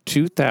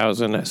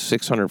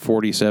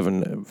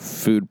 2,647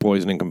 food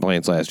poisoning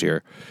complaints last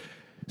year.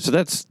 So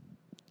that's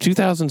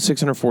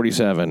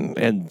 2,647,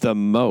 and the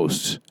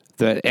most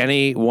that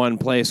any one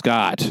place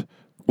got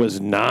was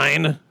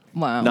 9.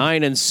 Wow.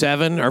 9 and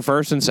 7 are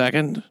first and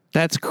second.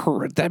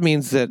 That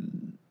means that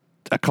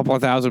a couple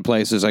of thousand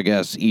places, I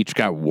guess, each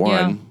got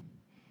 1.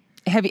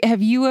 Yeah.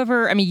 Have you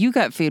ever? I mean, you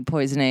got food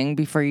poisoning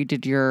before you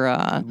did your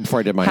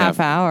before I did my half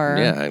hour.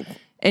 Yeah.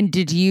 And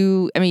did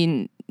you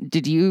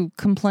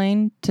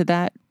complain to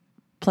that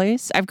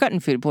place? I've gotten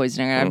food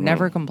poisoning and I've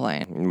never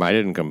complained. I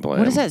didn't complain.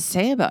 What does that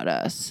say about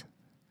us?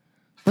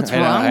 What's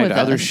wrong I with had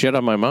other us? shit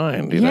on my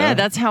mind. You Yeah, know?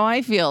 that's how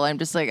I feel. I'm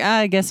just like,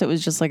 I guess it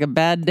was just like a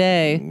bad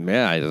day.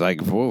 Yeah, I was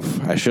like,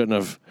 oof, I shouldn't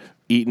have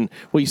eaten.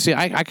 Well, you see,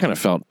 I kind of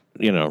felt,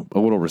 a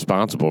little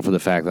responsible for the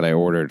fact that I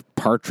ordered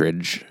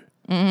partridge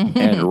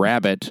and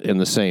rabbit in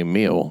the same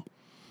meal.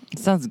 It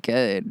sounds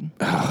good.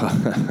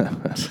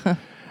 I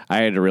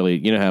had to really,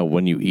 you know how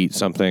when you eat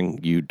something,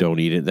 you don't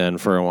eat it then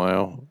for a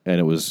while? And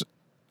it was,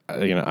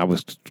 I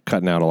was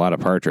cutting out a lot of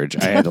partridge.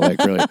 I had to really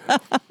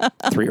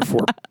 3 or 4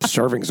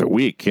 servings a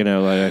week, so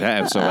what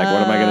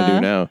am I going to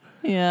do now?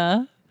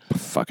 Yeah.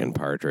 Fucking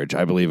partridge.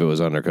 I believe it was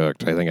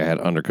undercooked. I think I had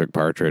undercooked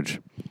partridge.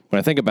 When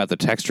I think about the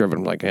texture of it,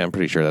 I'm like, I'm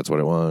pretty sure that's what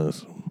it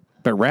was.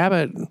 But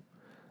rabbit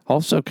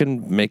also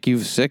can make you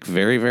sick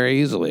very,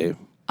 very easily.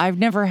 I've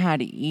never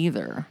had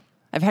either.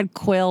 I've had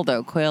quail,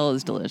 though. Quail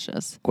is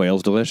delicious.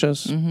 Quail's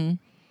delicious? Mm-hmm.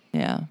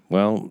 Yeah.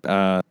 Well,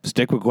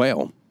 stick with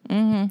quail.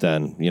 Mm-hmm.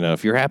 Then,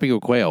 if you're happy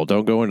with quail,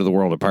 don't go into the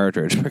world of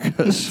partridge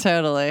because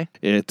totally.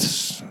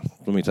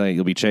 Let me tell you,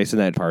 you'll be chasing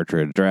that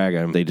partridge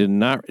dragon. They did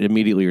not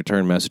immediately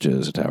return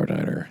messages at Tower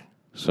Diner.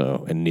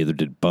 So, and neither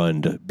did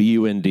Bund.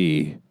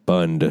 B-U-N-D.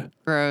 Bund.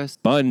 Gross.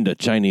 Bund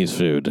Chinese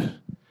food.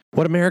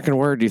 What American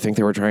word do you think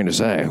they were trying to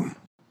say?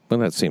 Well,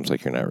 that seems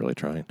like you're not really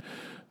trying.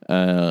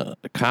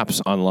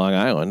 Cops on Long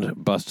Island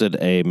busted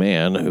a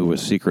man who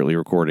was secretly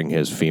recording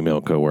his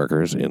female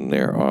coworkers in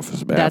their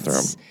office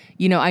bathroom.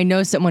 I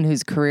know someone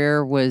whose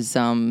career was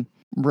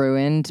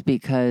ruined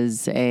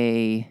because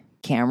a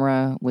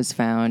camera was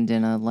found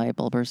in a light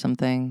bulb or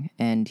something,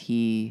 and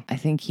I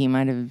think he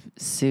might have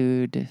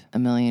sued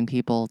 1 million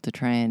people to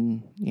try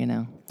and,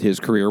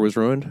 His career was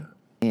ruined?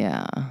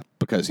 Yeah.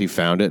 Because he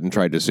found it and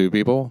tried to sue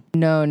people?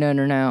 No.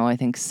 I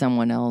think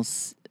someone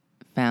else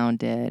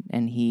found it,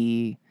 and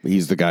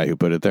he's the guy who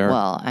put it there?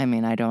 Well, I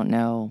mean, I don't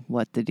know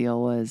what the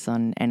deal was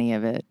on any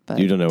of it, but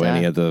you don't know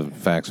any of the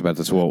facts about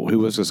this. Well, who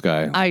was this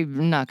guy?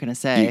 I'm not going to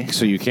say.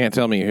 So you can't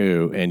tell me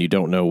who, and you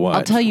don't know what.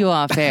 I'll tell you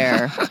off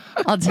air.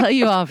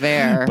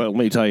 But let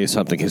me tell you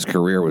something. His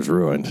career was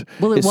ruined.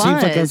 Well, it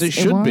seems like as it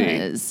should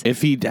be.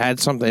 If he had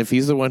something, if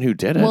he's the one who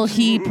did it. Well,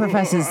 he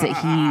professes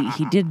that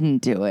he didn't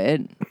do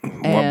it.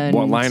 And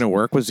what line of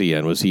work was he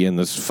in? Was he in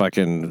this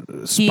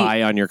fucking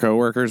spy on your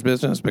coworkers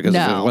business? Because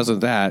if it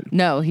wasn't that.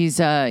 No, he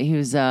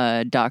was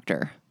a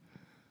doctor.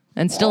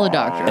 And still a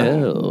doctor.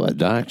 Oh, a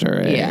doctor,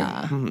 eh?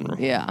 Yeah.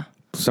 Yeah.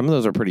 Some of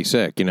those are pretty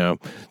sick, There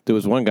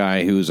was one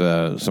guy who's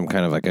some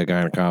kind of like a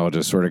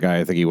gynecologist sort of guy,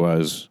 I think he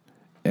was.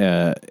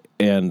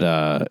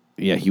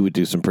 He would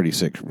do some pretty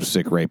sick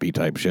rapey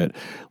type shit.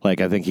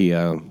 Like, I think he...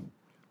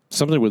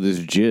 something with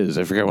his jizz.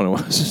 I forget what it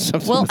was.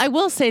 Well, I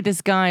will say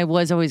this guy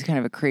was always kind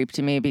of a creep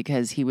to me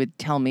because he would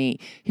tell me,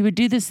 he would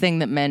do this thing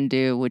that men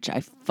do, which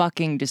I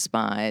fucking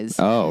despise.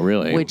 Oh,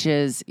 really? Which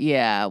is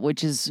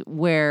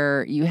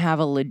where you have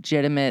a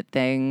legitimate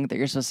thing that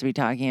you're supposed to be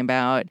talking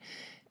about,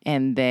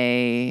 and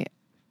they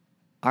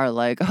are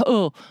like,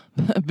 oh,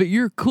 but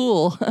you're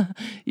cool.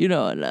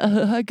 And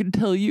I can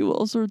tell you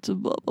all sorts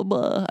of blah, blah,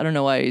 blah. I don't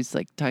know why he's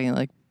like talking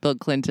like Bill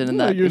Clinton and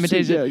that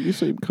imitation. You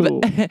seem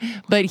cool.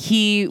 But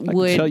he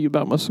would... I can tell you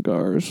about my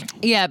cigars.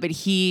 Yeah, but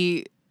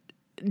he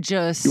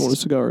just... You want a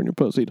cigar in your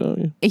pussy, don't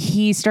you?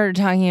 He started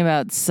talking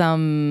about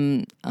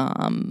some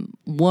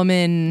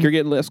woman... You're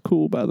getting less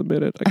cool by the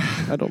minute.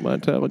 I don't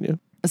mind telling you.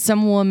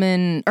 Some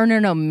woman...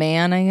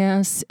 man, I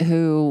guess,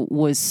 who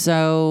was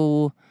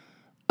so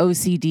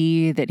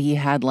OCD that he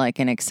had like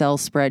an Excel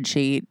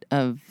spreadsheet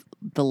of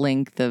the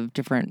length of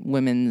different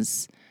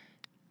women's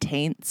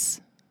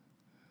taints.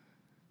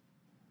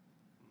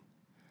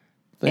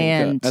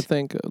 I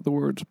think the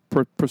words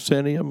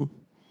proscenium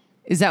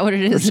Is that what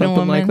it or is in a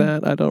something like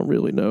woman? that. I don't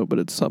really know, but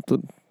it's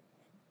something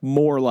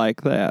more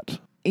like that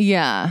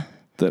Yeah.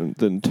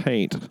 than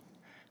taint.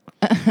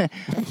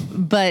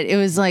 But it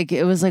was like,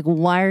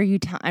 why are you,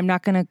 I'm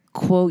not going to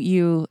quote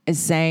you as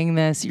saying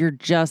this. You're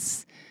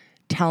just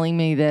telling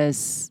me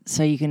this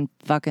so you can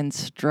fucking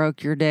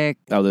stroke your dick.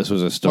 Oh, this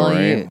was a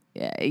story?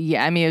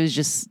 Yeah, I mean, it was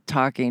just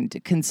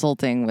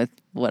consulting with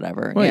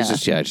whatever. Well, yeah.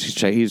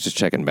 he's just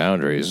checking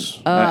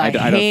boundaries. Oh, I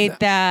hate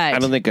that. I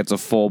don't think it's a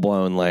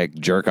full-blown, like,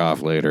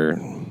 jerk-off later.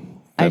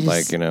 But,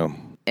 like, you know.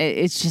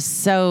 It's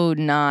just so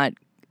not...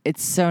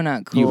 It's so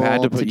not cool. You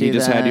had to put. He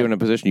just had you in a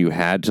position. You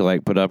had to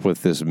like put up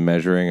with this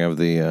measuring of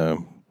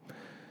the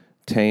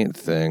taint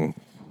thing.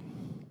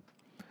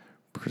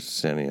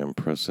 Proscenium.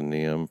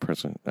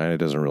 It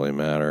doesn't really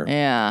matter.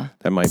 Yeah,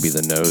 that might be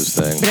the nose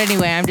thing. But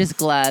anyway, I'm just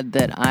glad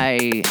that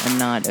I am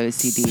not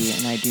OCD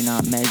and I do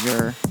not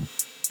measure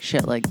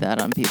shit like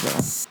that on people.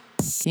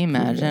 Can you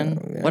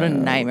imagine? Yeah. What a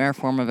nightmare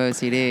form of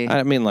OCD.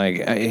 I mean,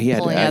 like, he had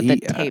pulling out the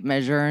tape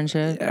measure and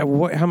shit.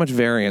 How much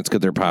variance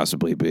could there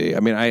possibly be? I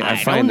mean, I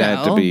find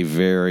that to be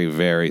very,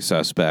 very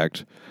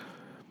suspect.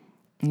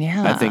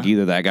 Yeah. I think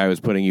either that guy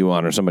was putting you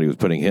on or somebody was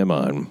putting him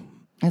on.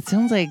 It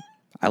sounds like...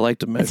 I like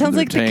to measure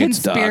the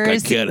taints, Doc. I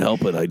can't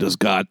help it. I just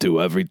got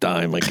to every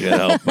time. I can't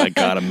help. I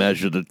got to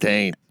measure the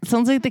taint. It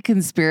sounds like the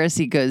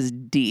conspiracy goes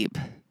deep.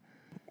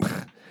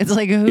 It's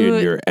like, in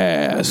your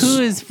ass.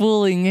 Who is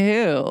fooling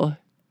who?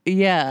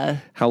 Yeah.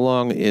 How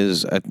long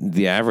is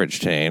the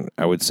average taint?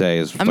 I would say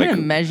is. I'm gonna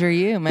measure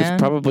you, man.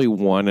 It's probably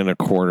 1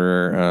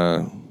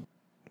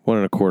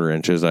 1.25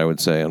 inches. I would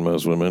say on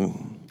most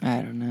women.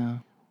 I don't know.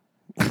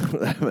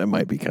 That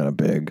might be kind of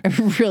big. I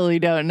really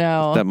don't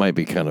know. That might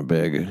be kind of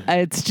big.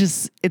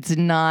 It's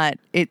not.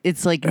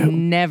 It's like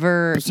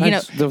never.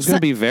 Besides, there's going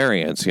to be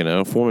variance. You know,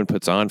 if a woman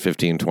puts on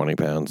 15, 20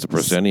 pounds, the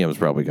proscenium is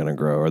probably going to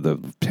grow, or the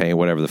taint,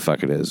 whatever the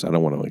fuck it is. I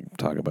don't want to like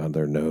talk about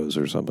their nose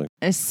or something.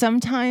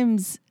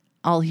 Sometimes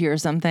I'll hear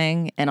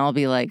something and I'll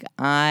be like,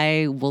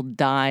 I will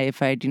die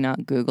if I do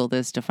not Google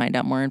this to find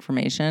out more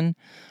information.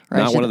 Or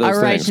one of those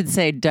things. I should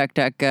say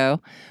DuckDuckGo.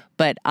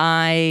 But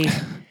I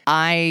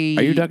Are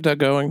you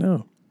DuckDuckGoing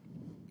now?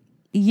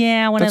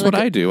 Yeah, that's what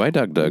I do. I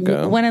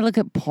DuckDuckGo. When I look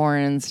at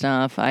porn and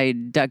stuff, I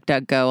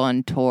DuckDuckGo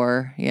on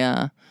Tor.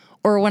 Yeah.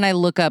 Or when I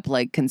look up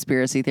like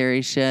conspiracy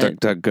theory shit.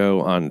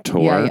 DuckDuckGo on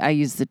Tor. Yeah, I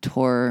use the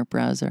Tor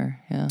browser.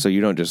 Yeah. So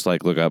you don't just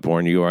like look up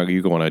porn.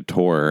 You go on a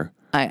Tor.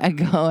 I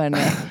go in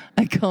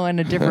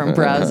a different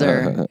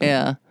browser.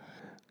 Yeah.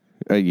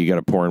 You got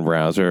a porn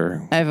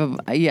browser. I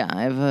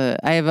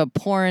have a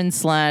porn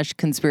 /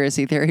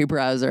 conspiracy theory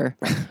browser.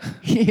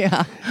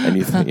 Yeah. And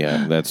you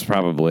that's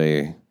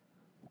probably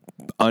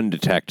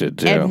undetected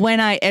too. And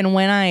when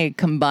I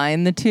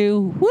combine the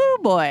two, whoo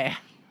boy,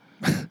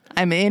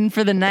 I'm in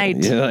for the night.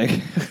 You're like,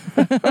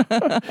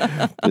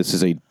 this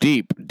is a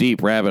deep,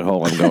 deep rabbit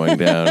hole I'm going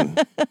down.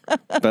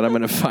 But I'm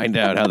going to find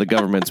out how the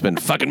government's been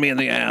fucking me in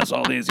the ass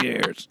all these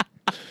years.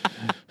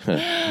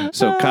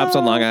 So cops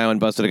on Long Island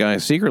busted a guy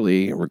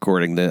secretly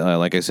recording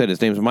like I said, his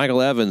name's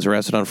Michael Evans,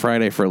 arrested on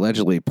Friday for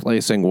allegedly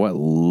placing what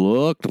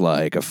looked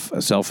like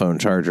a cell phone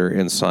charger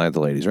inside the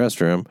ladies'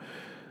 restroom.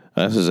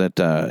 This is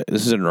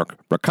in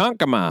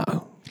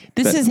Ronkonkoma.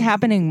 This is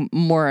happening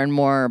more and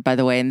more, by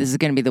the way, and this is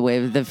going to be the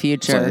wave of the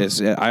future.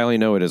 I only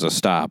know it as a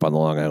stop on the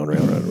Long Island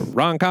Railroad.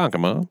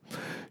 Ronkonkoma.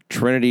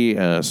 Trinity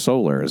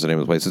Solar is the name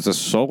of the place. It's a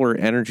solar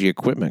energy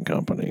equipment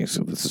company.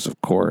 So this is,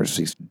 of course,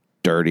 these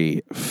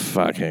dirty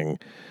fucking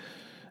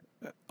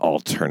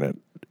alternate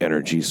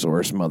energy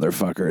source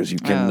motherfuckers. You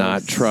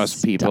cannot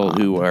trust people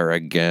who are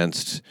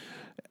against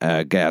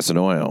gas and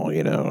oil,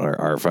 you know,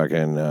 are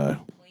fucking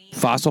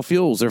fossil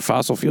fuels. They're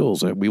fossil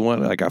fuels. We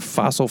want like a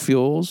fossil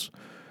fuels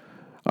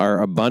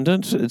are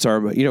abundant. It's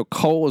our,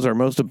 coal is our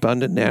most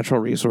abundant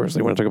natural resource.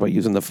 They want to talk about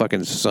using the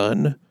fucking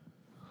sun.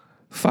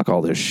 Fuck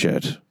all this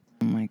shit.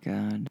 Oh my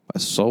God. A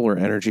solar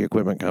energy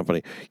equipment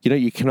company.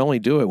 You can only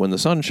do it when the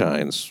sun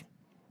shines.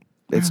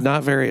 It's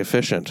not very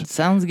efficient.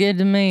 Sounds good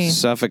to me.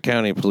 Suffolk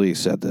County Police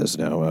said this.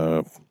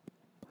 Now,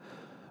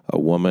 a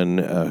woman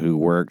who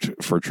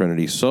worked for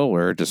Trinity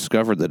Solar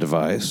discovered the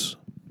device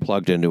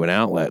plugged into an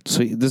outlet.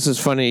 So this is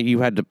funny. You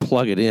had to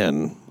plug it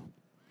in,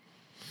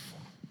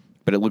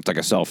 but it looked like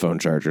a cell phone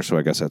charger, so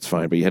I guess that's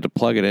fine. But you had to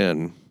plug it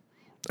in.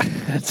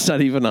 It's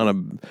not even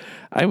on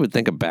I would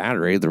think a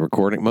battery,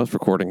 most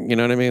recording, you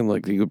know what I mean?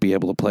 Like you would be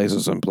able to place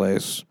it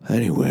someplace.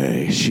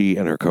 Anyway, she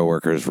and her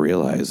coworkers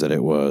realized that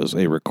it was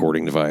a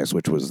recording device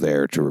which was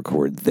there to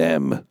record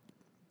them.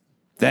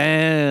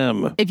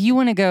 If you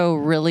want to go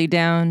really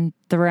down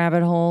the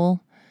rabbit hole,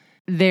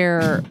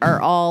 there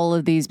are all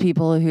of these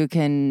people who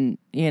can,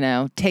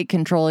 take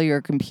control of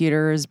your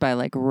computers by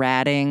like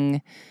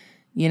ratting,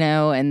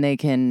 and they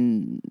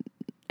can...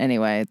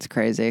 Anyway, it's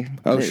crazy.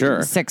 Oh, sure.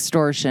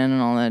 Sextortion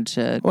and all that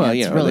shit. Well,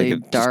 it's really they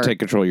could dark. Just take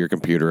control of your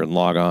computer and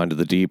log on to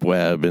the deep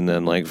web and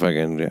then like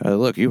fucking,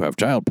 look, you have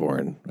child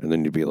porn. And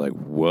then you'd be like,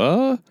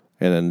 what?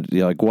 And then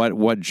you're like,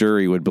 what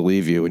jury would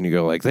believe you? And you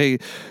go like, they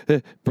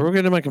broke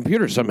into my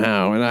computer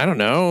somehow. And I don't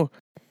know.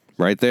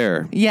 right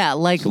there. Yeah,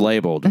 like It's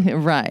labeled.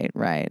 right.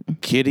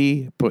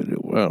 Kitty,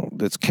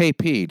 it's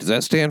KP. Does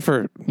that stand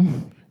for?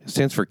 It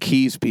stands for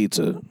Keys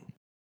Pizza.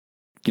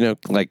 You know,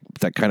 like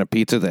that kind of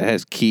pizza that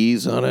has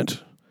keys on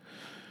it.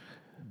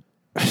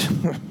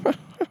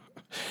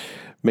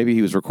 Maybe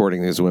he was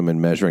recording these women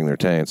measuring their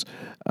taints.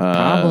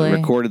 Probably.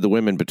 Recorded the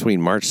women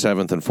between March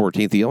 7th and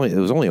 14th. It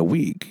was only a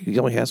week. He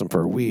only has them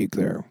for a week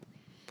there.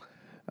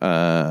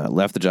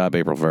 Left the job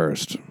April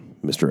 1st.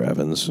 Mr.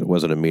 Evans. It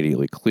wasn't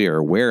immediately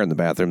clear where in the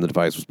bathroom the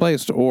device was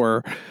placed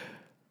or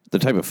the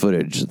type of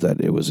footage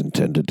that it was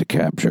intended to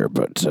capture,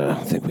 but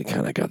I think we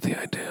kind of got the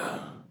idea.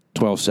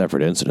 12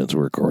 separate incidents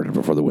were recorded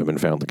before the women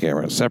found the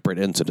camera. Separate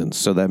incidents,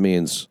 so that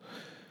means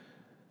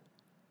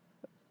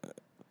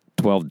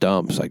 12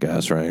 dumps, I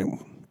guess, right?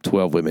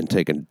 12 women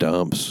taking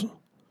dumps.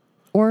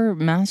 Or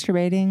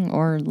masturbating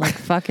or like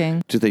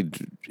fucking. Do they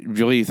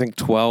really think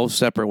 12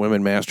 separate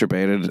women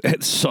masturbated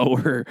at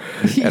solar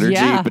energy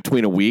Yeah.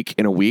 between a week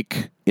in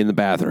the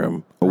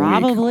bathroom?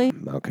 Probably.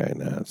 Week. Okay,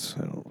 no,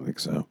 I don't think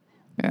so.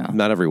 Yeah.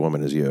 Not every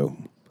woman is you.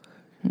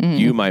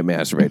 You might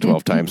masturbate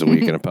 12 times a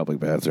week in a public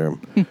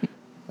bathroom.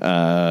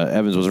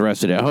 Evans was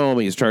arrested at home.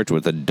 He's charged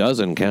with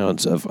 12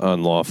 counts of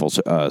unlawful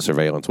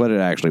surveillance. What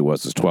it actually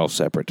was is 12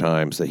 separate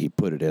times that he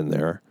put it in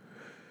there.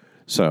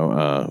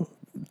 So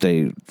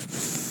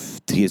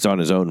he's on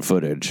his own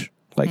footage,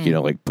 like, you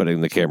know, like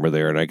putting the camera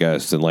there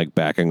and like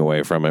backing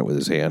away from it with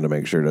his hand to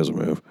make sure it doesn't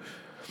move.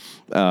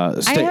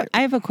 I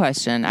have a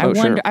question.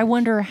 Sure. I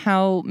wonder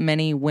how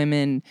many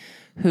women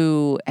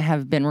who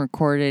have been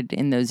recorded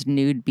in those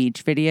nude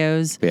beach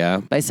videos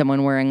by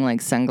someone wearing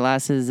like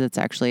sunglasses. It's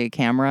actually a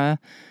camera.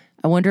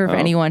 I wonder if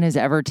anyone has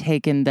ever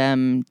taken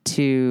them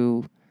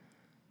to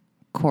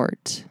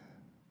court.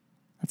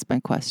 That's my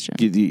question.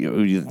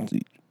 You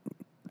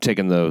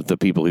taking the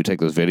people who take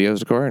those videos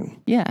to court?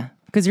 Yeah,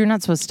 because you're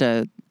not supposed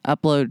to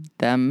upload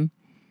them.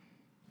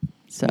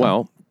 So.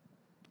 Well,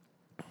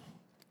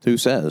 who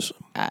says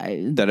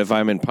that if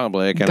I'm in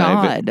public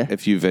and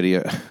if you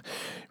video...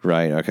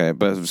 Right, okay.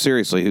 But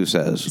seriously, who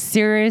says?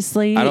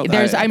 Seriously?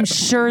 I'm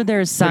sure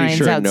there's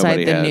signs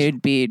outside the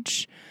nude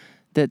beach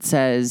that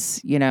says,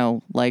 you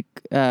know, like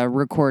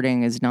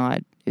recording is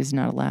not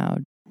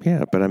allowed.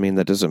 Yeah, but I mean,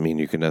 that doesn't mean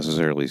you can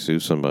necessarily sue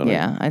somebody.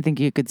 Yeah, I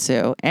think you could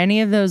sue any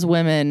of those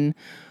women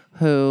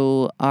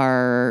who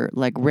are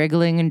like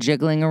wriggling and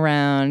jiggling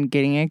around,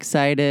 getting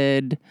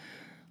excited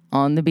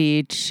on the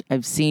beach.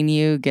 I've seen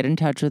you. Get in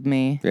touch with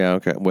me. Yeah,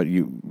 okay.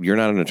 You're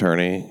not an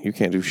attorney. You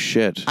can't do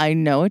shit. I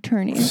know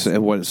attorneys. So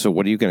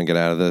what are you going to get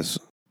out of this?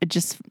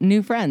 Just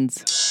new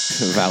friends.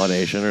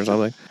 Validation or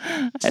something?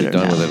 I don't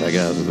done know. with it, I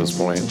guess, at this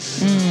point.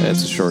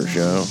 It's a short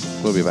show.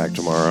 We'll be back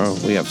tomorrow.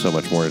 We have so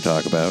much more to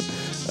talk about.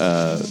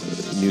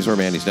 Newsroom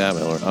Mandy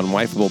Statmiller.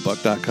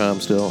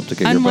 Unwifablebuck.com still to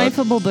get your book.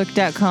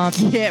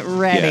 Unwifablebuck.com. Get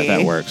ready. Yeah,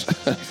 that works.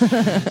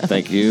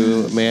 Thank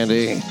you,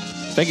 Mandy.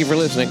 Thank you for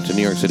listening to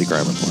New York City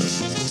Crime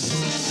Report.